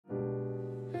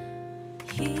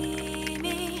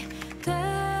힘이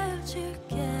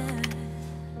돼줄게.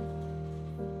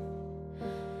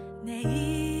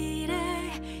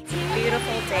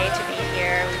 Beautiful day to be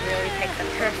here. We really picked the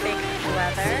perfect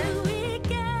weather.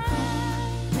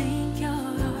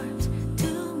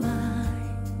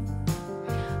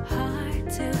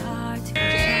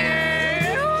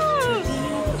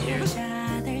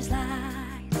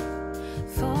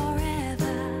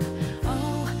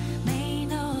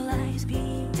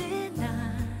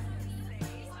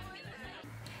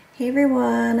 Hey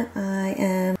everyone, I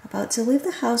am about to leave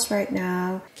the house right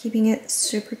now, keeping it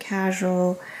super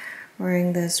casual,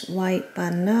 wearing this white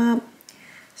button-up,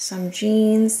 some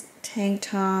jeans, tank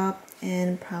top,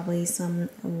 and probably some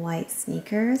white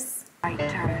sneakers. Right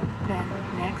turn, then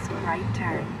next right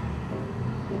turn.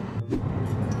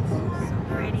 So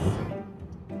pretty.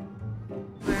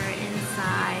 We're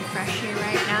inside Freshie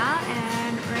right now,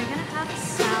 and we're gonna have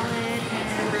salad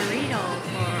and burrito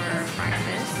for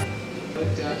breakfast.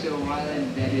 After a while,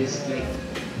 and that is like,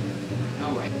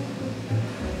 no way.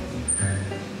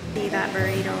 See that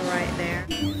burrito right there.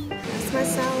 That's my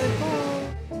salad bowl.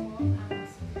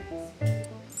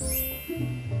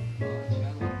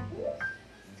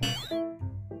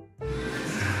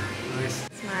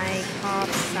 It's my Cobb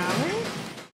salad.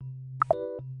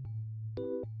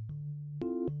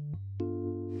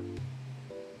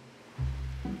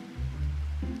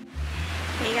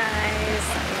 Hey guys,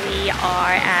 we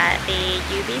are at the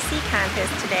UBC campus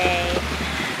today.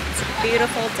 It's a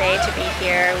beautiful day to be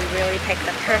here. We really picked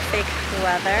the perfect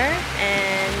weather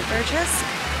and we're just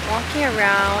walking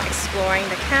around, exploring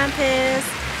the campus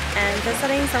and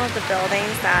visiting some of the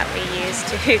buildings that we used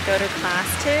to go to class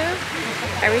to.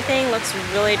 Everything looks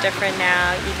really different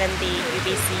now, even the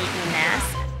UBC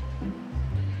nest.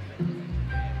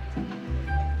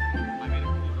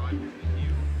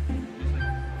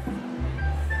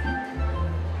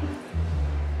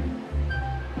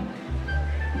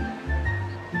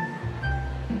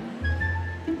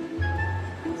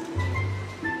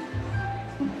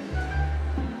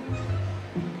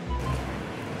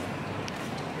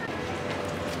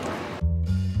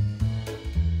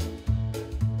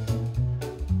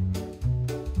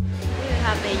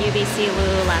 The UBC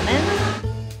Lululemon.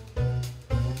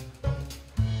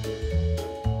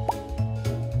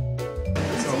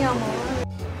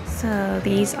 So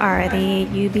these are the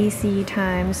UBC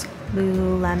times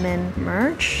Lululemon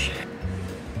merch.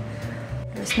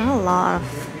 There's not a lot of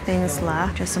things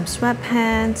left, just some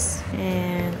sweatpants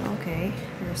and okay,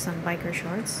 there's some biker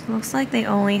shorts. Looks like they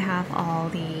only have all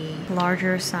the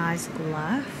larger size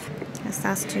left. Guess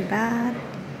that's too bad.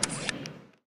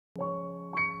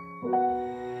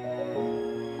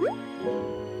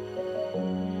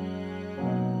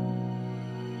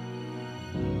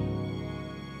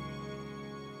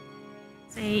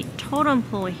 A totem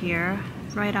pole here,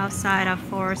 right outside a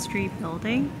forestry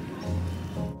building.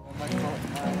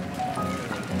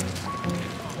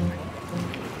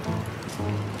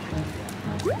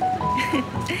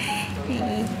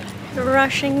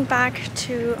 Rushing back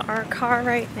to our car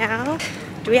right now.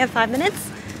 Do we have 5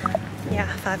 minutes? Yeah,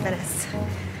 5 minutes.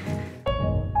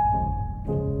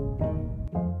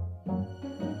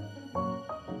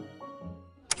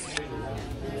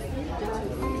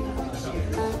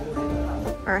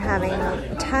 We're having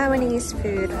Taiwanese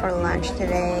food for lunch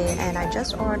today, and I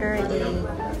just ordered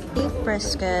a beef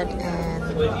brisket and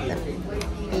the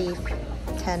beef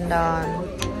tendon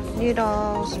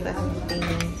noodles with the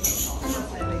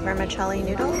vermicelli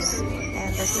noodles,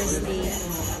 and this is the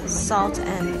salt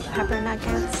and pepper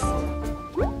nuggets.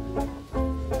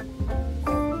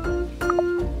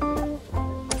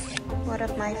 One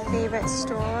of my favorite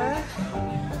store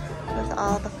with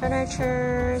all the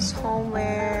furnitures,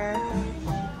 homeware,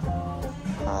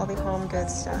 all the home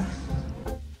goods stuff.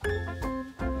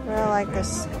 Really like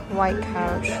this white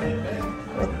couch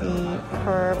with the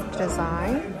curved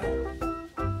design.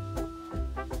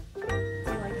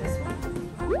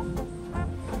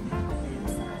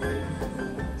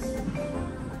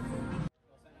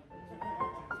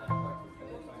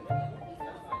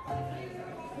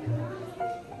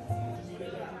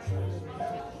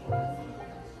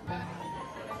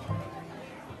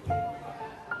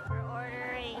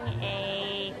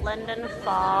 London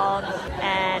fog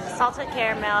and salted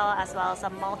caramel, as well as a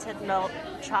malted milk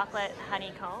chocolate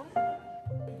honeycomb.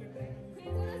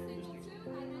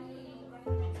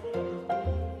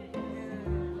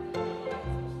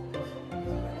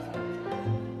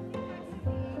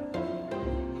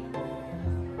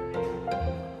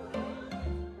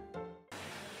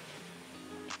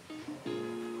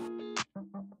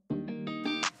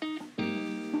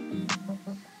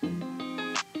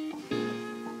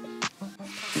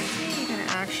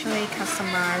 actually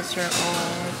customize your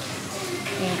own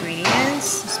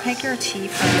ingredients. Just pick your tea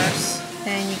first.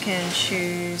 Then you can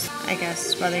choose, I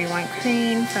guess, whether you want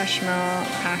cream, fresh milk,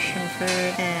 passion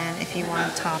fruit, and if you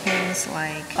want toppings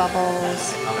like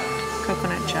bubbles,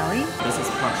 coconut jelly. This is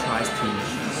pressurized tea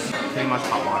machine. Pretty much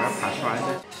hot water, pressurize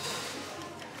it.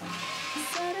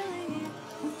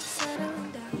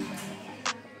 Settling down.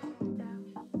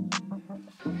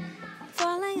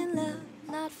 Falling in love,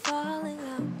 not falling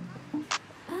out.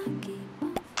 I keep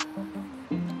on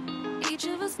falling. Each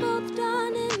of us both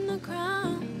done in the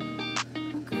crown.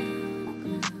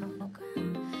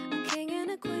 A king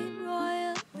and a queen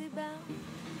royally bound.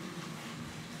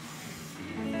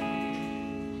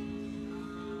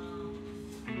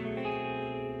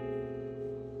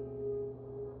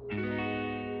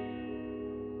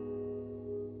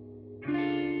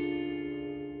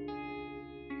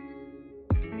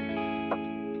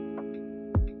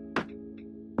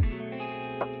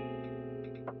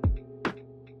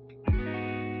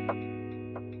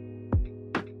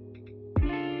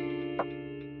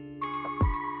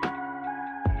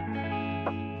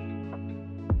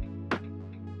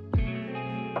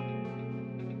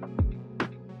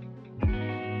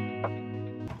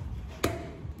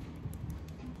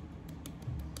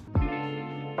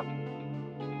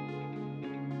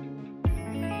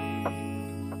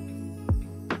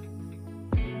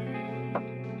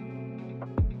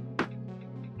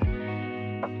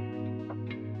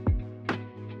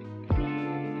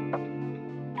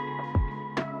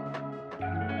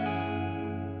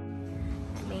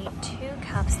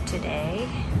 Cups today.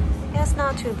 It's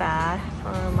not too bad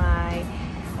for my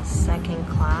second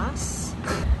class.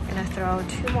 I'm gonna throw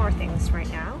 2 more things right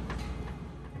now.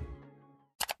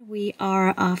 We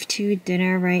are off to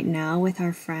dinner right now with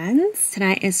our friends.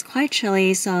 Tonight is quite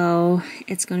chilly, so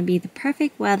it's gonna be the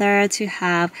perfect weather to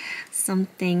have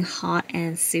something hot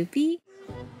and soupy.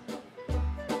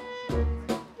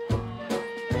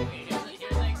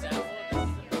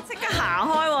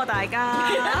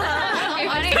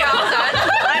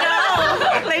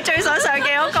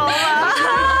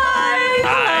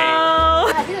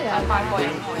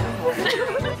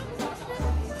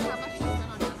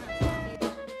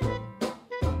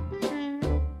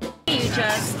 You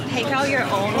just pick out your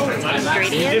own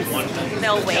ingredients,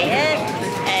 they'll weigh it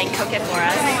and cook it for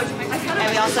us.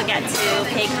 And we also get to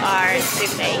pick our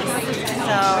soup base.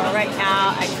 So right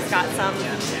now I just got some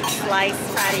sliced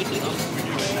fatty beef.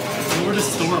 Where to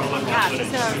store them? Yeah, I'm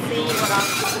just gonna see what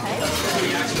else.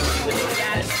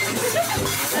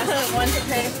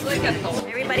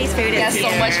 Everybody's food is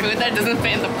here. So much food that doesn't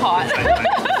fit in the pot.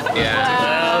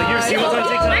 Yeah. Well, you see what's on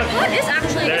TikTok? What is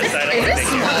actually? Is this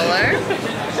smaller?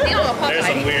 There's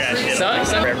some weird ass shit. Oh,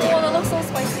 that looks so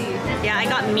spicy. Yeah, I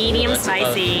got medium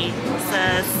spicy.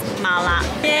 This is mala.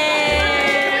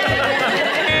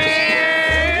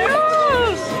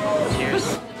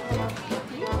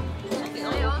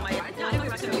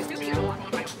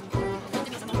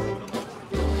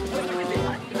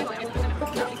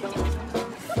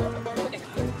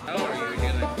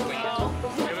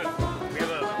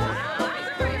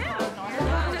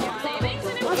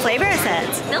 What flavor is it?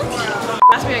 Milk tea.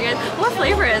 Ask me again. What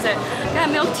flavor is it? Yeah,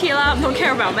 milk tea lah. Don't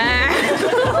care about me.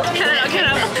 Can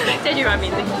I? Did you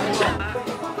mean?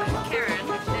 Karen.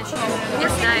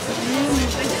 It's nice.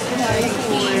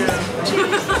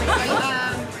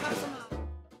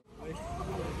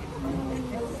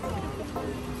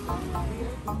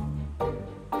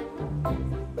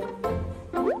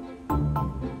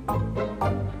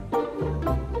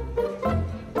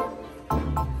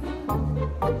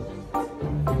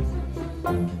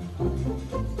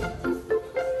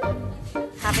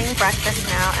 Having breakfast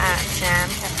now at Jam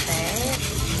Cafe.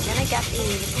 I'm gonna get the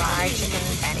fried chicken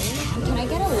Benny. Can I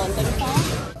get a London fry?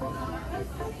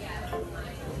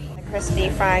 Crispy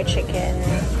fried chicken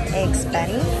eggs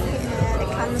Benny. And it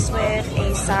comes with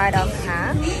a side of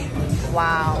hash.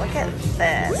 Wow, look at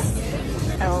this.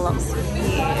 It looks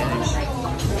huge.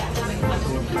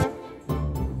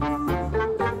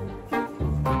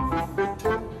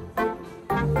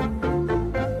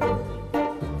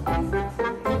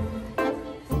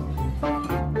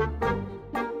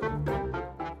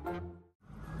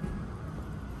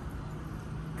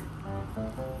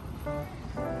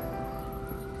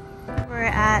 We're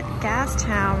at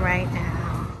Gastown right now.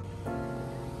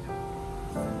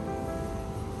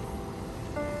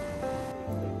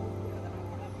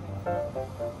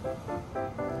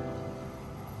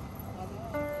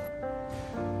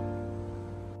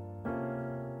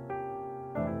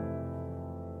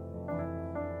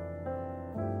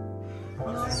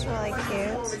 This is really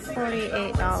cute.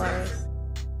 $48.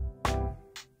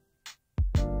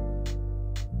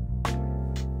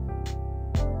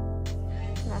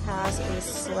 that has a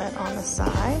slit on the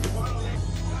side.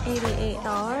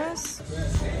 $88.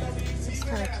 It's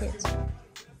kind of cute.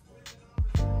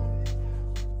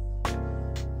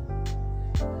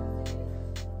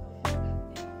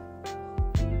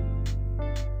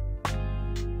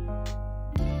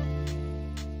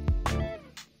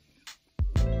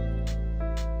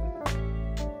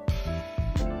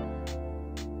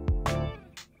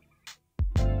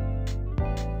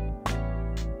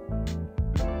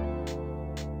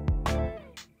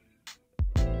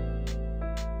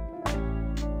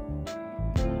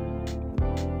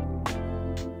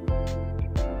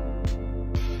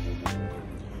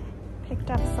 Picked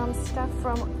up some stuff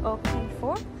from Open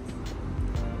 4.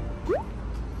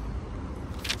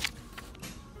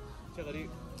 You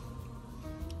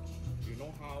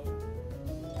know how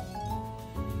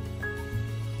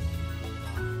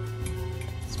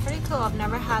It's pretty cool. I've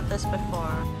never had this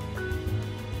before.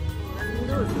 This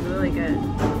noodle is really good.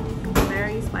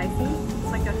 Very spicy.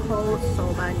 It's like a cold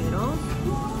soba noodle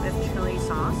with chili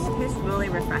sauce. It tastes really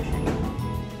refreshing.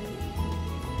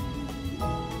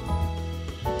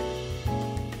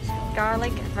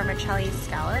 Garlic vermicelli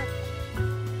scallop.